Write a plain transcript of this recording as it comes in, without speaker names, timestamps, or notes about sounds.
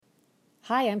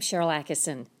Hi, I'm Sharyl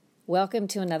Attkisson. Welcome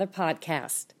to another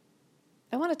podcast.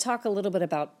 I want to talk a little bit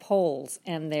about polls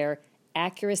and their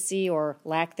accuracy or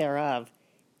lack thereof.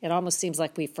 It almost seems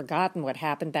like we've forgotten what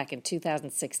happened back in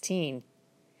 2016.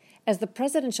 As the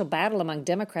presidential battle among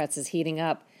Democrats is heating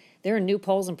up, there are new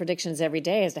polls and predictions every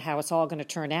day as to how it's all going to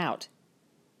turn out.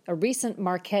 A recent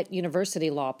Marquette University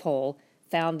law poll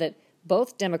found that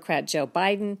both Democrat Joe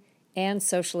Biden and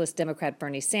Socialist Democrat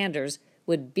Bernie Sanders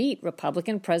would beat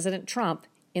Republican President Trump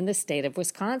in the state of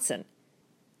Wisconsin.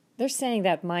 They're saying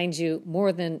that, mind you,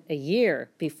 more than a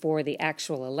year before the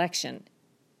actual election.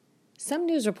 Some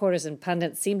news reporters and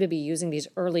pundits seem to be using these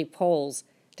early polls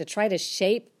to try to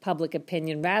shape public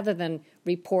opinion rather than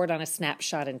report on a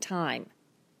snapshot in time.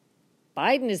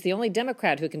 Biden is the only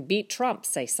Democrat who can beat Trump,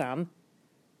 say some.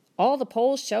 All the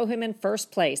polls show him in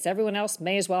first place. Everyone else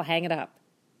may as well hang it up.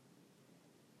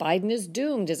 Biden is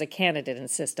doomed as a candidate,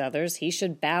 insist others. He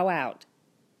should bow out.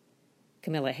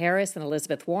 Kamala Harris and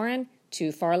Elizabeth Warren,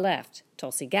 too far left.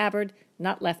 Tulsi Gabbard,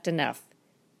 not left enough.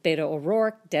 Beto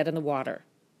O'Rourke, dead in the water.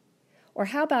 Or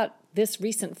how about this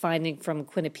recent finding from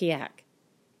Quinnipiac?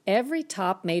 Every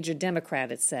top major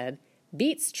Democrat, it said,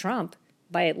 beats Trump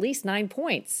by at least 9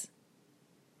 points.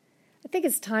 I think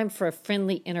it's time for a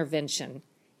friendly intervention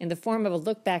in the form of a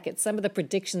look back at some of the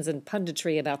predictions and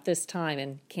punditry about this time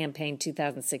in campaign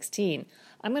 2016.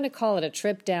 I'm going to call it a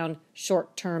trip down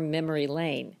short-term memory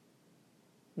lane.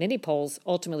 Many polls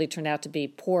ultimately turned out to be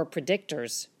poor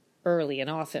predictors, early and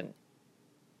often.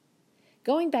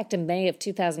 Going back to May of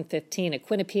 2015, a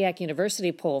Quinnipiac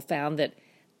University poll found that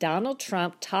Donald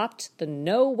Trump topped the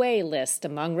no-way list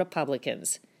among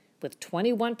Republicans, with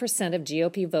 21% of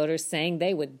GOP voters saying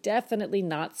they would definitely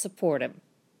not support him.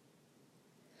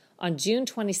 On June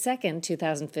 22,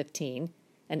 2015,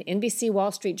 an NBC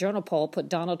Wall Street Journal poll put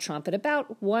Donald Trump at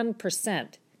about 1%,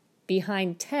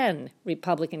 behind 10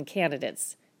 Republican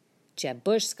candidates: Jeb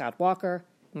Bush, Scott Walker,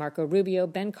 Marco Rubio,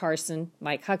 Ben Carson,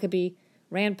 Mike Huckabee,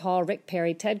 Rand Paul, Rick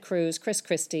Perry, Ted Cruz, Chris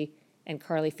Christie, and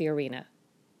Carly Fiorina.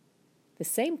 The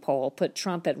same poll put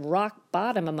Trump at rock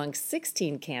bottom among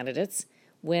 16 candidates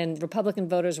when Republican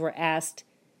voters were asked,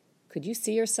 "Could you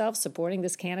see yourself supporting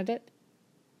this candidate?"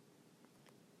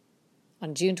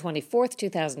 On June 24,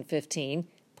 2015,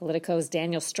 Politico's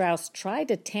Daniel Strauss tried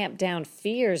to tamp down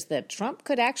fears that Trump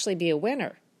could actually be a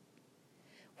winner.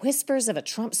 "Whispers of a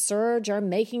Trump surge are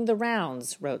making the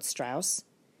rounds," wrote Strauss.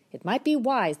 "It might be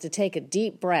wise to take a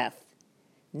deep breath.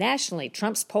 Nationally,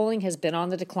 Trump's polling has been on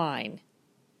the decline."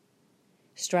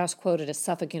 Strauss quoted a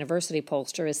Suffolk University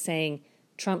pollster as saying,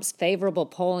 Trump's favorable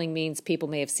polling means people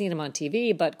may have seen him on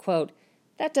TV, but, quote,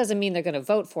 "that doesn't mean they're going to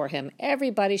vote for him.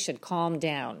 Everybody should calm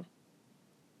down."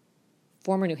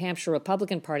 Former New Hampshire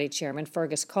Republican Party Chairman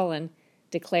Fergus Cullen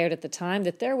declared at the time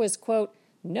that there was, quote,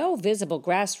 "no visible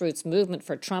grassroots movement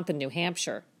for Trump in New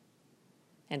Hampshire."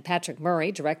 And Patrick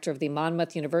Murray, director of the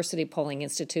Monmouth University Polling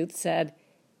Institute, said,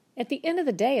 "At the end of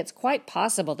the day, it's quite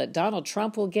possible that Donald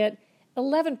Trump will get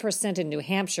 11% in New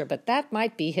Hampshire, but that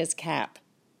might be his cap."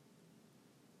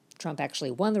 Trump actually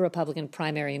won the Republican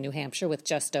primary in New Hampshire with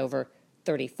just over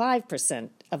 35%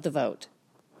 of the vote.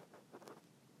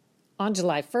 On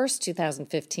July 1,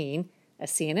 2015, a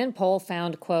CNN poll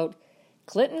found, quote,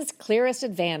 "Clinton's clearest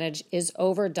advantage is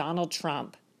over Donald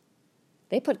Trump."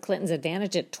 They put Clinton's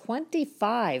advantage at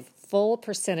 25 full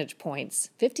percentage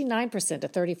points, 59% to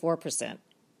 34%.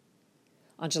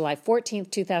 On July 14,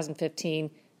 2015,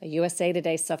 a USA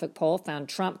Today Suffolk poll found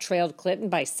Trump trailed Clinton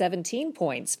by 17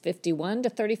 points, 51 to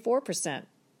 34%.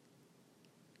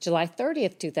 July 30,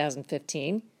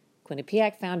 2015,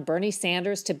 Quinnipiac found Bernie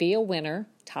Sanders to be a winner,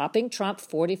 topping Trump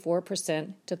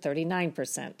 44% to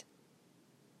 39%.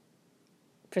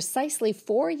 Precisely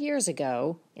 4 years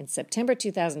ago, in September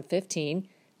 2015,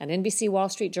 an NBC Wall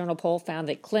Street Journal poll found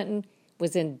that Clinton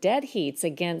was in dead heats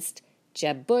against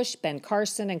Jeb Bush, Ben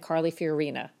Carson, and Carly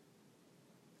Fiorina.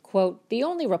 Quote, "the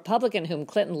only Republican whom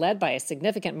Clinton led by a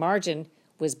significant margin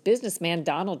was businessman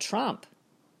Donald Trump."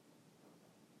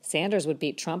 Sanders would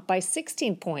beat Trump by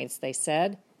 16 points, they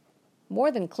said, more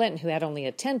than Clinton, who had only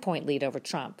a 10-point lead over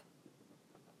Trump.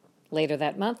 Later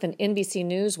that month, an NBC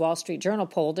News Wall Street Journal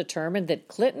poll determined that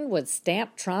Clinton would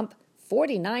stamp Trump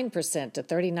 49% to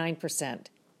 39%.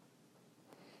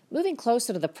 Moving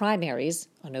closer to the primaries,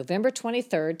 on November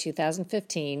 23,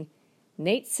 2015,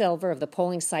 Nate Silver of the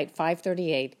polling site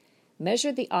 538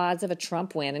 measured the odds of a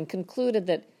Trump win and concluded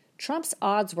that Trump's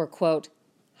odds were, quote,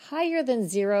 "higher than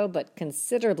 0 but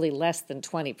considerably less than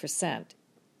 20%.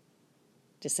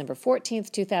 December 14,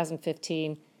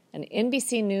 2015, an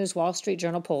NBC News Wall Street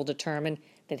Journal poll determined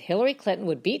that Hillary Clinton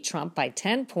would beat Trump by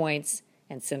 10 points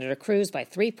and Senator Cruz by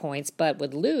 3 points, but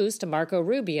would lose to Marco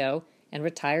Rubio and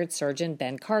retired surgeon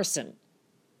Ben Carson.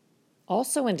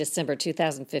 Also in December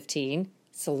 2015,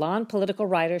 Salon political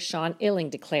writer Sean Illing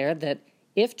declared that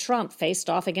if Trump faced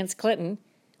off against Clinton,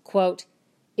 quote,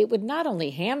 it would not only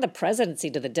hand the presidency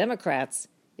to the Democrats,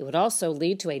 it would also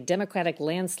lead to a Democratic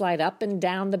landslide up and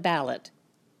down the ballot.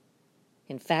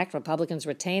 In fact, Republicans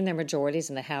retain their majorities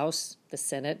in the House, the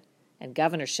Senate, and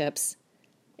governorships.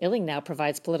 Illing now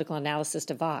provides political analysis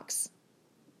to Vox.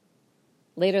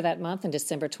 Later that month, in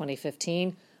December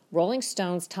 2015, Rolling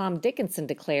Stone's Tom Dickinson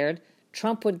declared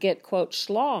Trump would get, quote,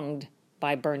 schlonged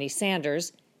by Bernie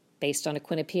Sanders, based on a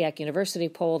Quinnipiac University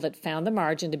poll that found the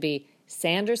margin to be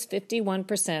Sanders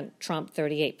 51%, Trump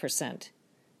 38%.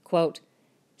 Quote,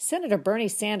 Senator Bernie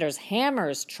Sanders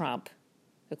hammers Trump,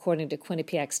 according to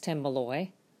Quinnipiac's Tim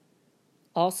Malloy.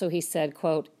 Also, he said,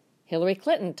 quote, Hillary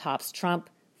Clinton tops Trump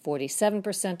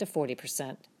 47% to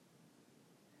 40%.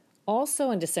 Also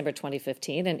in December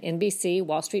 2015, an NBC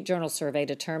Wall Street Journal survey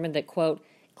determined that, quote,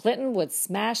 Clinton would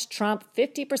smash Trump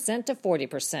 50% to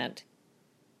 40%.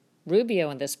 Rubio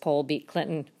in this poll beat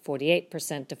Clinton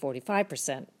 48% to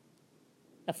 45%.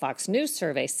 A Fox News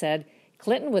survey said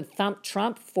Clinton would thump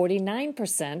Trump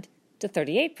 49% to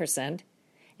 38%,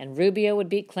 and Rubio would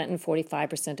beat Clinton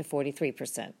 45% to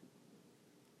 43%.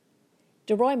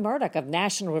 DeRoy Murdoch of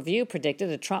National Review predicted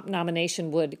a Trump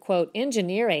nomination would, quote,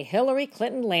 engineer a Hillary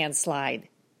Clinton landslide.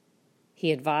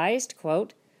 He advised,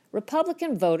 quote,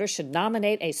 Republican voters should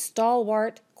nominate a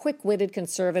stalwart, quick-witted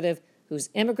conservative whose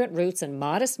immigrant roots and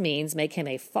modest means make him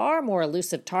a far more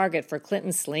elusive target for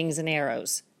Clinton's slings and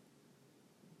arrows.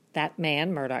 That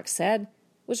man, Murdoch said,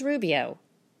 was Rubio.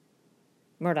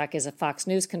 Murdoch is a Fox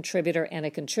News contributor and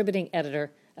a contributing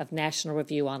editor of National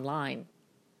Review Online.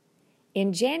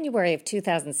 In January of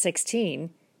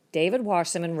 2016, David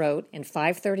Wasserman wrote in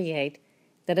 538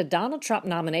 that a Donald Trump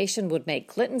nomination would make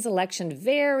Clinton's election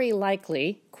very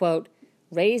likely, quote,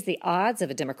 raise the odds of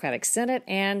a Democratic Senate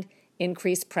and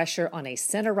increase pressure on a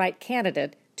center-right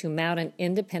candidate to mount an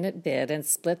independent bid and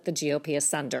split the GOP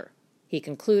asunder. He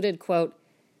concluded, quote,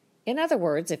 in other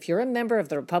words, if you're a member of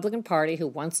the Republican Party who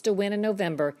wants to win in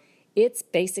November, it's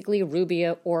basically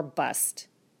Rubio or bust.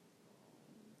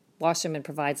 Wasserman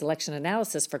provides election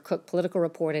analysis for Cook Political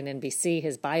Report and NBC.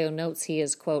 His bio notes he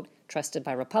is, quote, trusted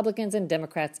by Republicans and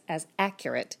Democrats as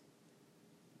accurate.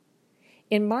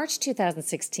 In March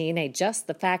 2016, a Just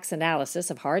the Facts analysis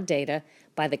of hard data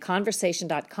by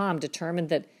TheConversation.com determined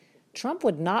that Trump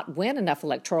would not win enough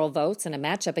electoral votes in a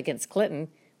matchup against Clinton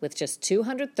with just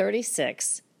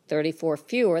 236, 34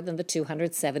 fewer than the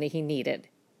 270 he needed.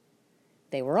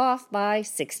 They were off by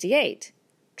 68.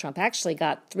 Trump actually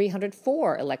got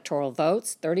 304 electoral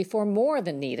votes, 34 more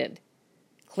than needed.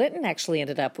 Clinton actually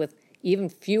ended up with even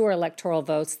fewer electoral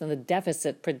votes than the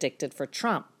deficit predicted for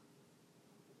Trump.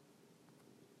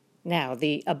 Now,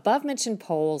 the above-mentioned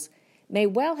polls may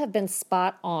well have been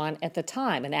spot on at the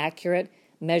time, an accurate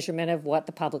measurement of what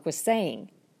the public was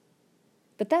saying.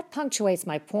 But that punctuates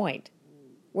my point.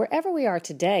 Wherever we are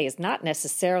today is not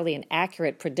necessarily an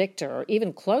accurate predictor or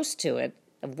even close to it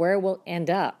of where we'll end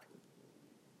up.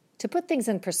 To put things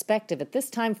in perspective, at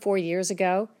this time 4 years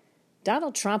ago,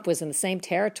 Donald Trump was in the same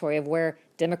territory of where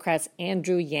Democrats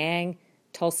Andrew Yang,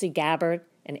 Tulsi Gabbard,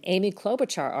 and Amy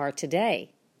Klobuchar are today.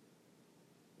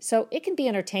 So it can be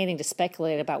entertaining to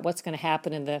speculate about what's going to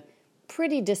happen in the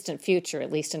pretty distant future,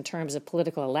 at least in terms of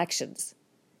political elections.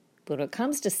 But when it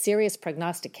comes to serious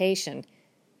prognostication,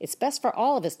 it's best for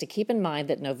all of us to keep in mind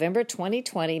that November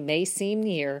 2020 may seem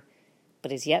near,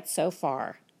 but is yet so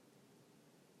far.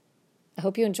 I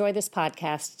hope you enjoy this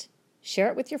podcast. Share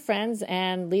it with your friends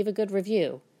and leave a good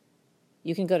review.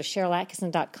 You can go to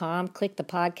SharylAttkisson.com, click the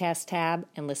podcast tab,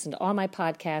 and listen to all my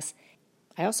podcasts.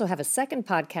 I also have a second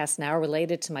podcast now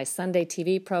related to my Sunday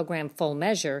TV program, Full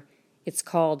Measure. It's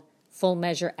called Full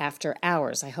Measure After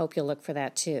Hours. I hope you'll look for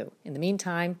that too. In the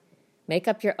meantime, make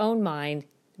up your own mind,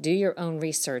 do your own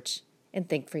research, and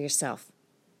think for yourself.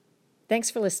 Thanks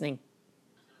for listening.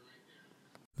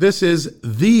 This is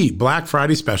the Black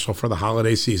Friday special for the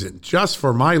holiday season. Just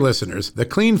for my listeners, the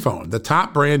Clean Phone, the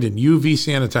top brand in UV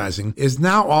sanitizing, is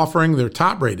now offering their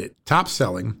top-rated,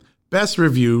 top-selling,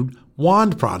 best-reviewed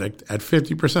wand product at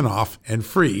 50% off and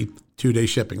free 2-day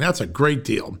shipping. That's a great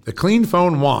deal. The Clean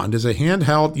Phone Wand is a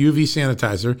handheld UV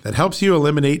sanitizer that helps you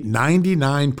eliminate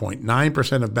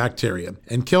 99.9% of bacteria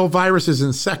and kill viruses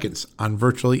in seconds on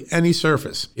virtually any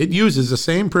surface. It uses the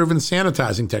same proven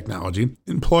sanitizing technology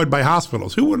employed by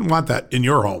hospitals. Who wouldn't want that in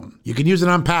your home? You can use it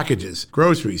on packages,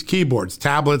 groceries, keyboards,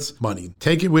 tablets, money.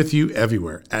 Take it with you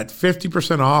everywhere at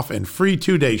 50% off and free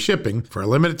 2-day shipping for a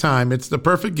limited time. It's the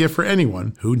perfect gift for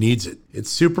anyone who needs it. It's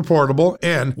super portable,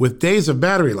 and with days of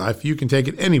battery life, you you can take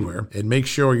it anywhere and make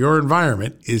sure your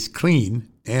environment is clean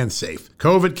and safe.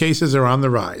 COVID cases are on the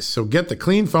rise, so get the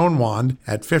Clean Phone Wand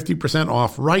at 50%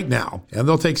 off right now, and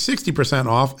they'll take 60%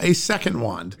 off a second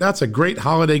wand. That's a great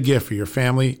holiday gift for your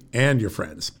family and your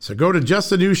friends. So go to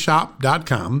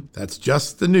justthenewsshop.com, that's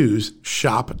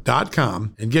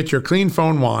justthenewsshop.com, and get your Clean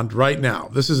Phone Wand right now.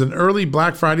 This is an early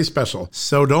Black Friday special,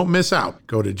 so don't miss out.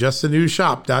 Go to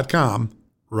justthenewsshop.com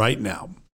right now.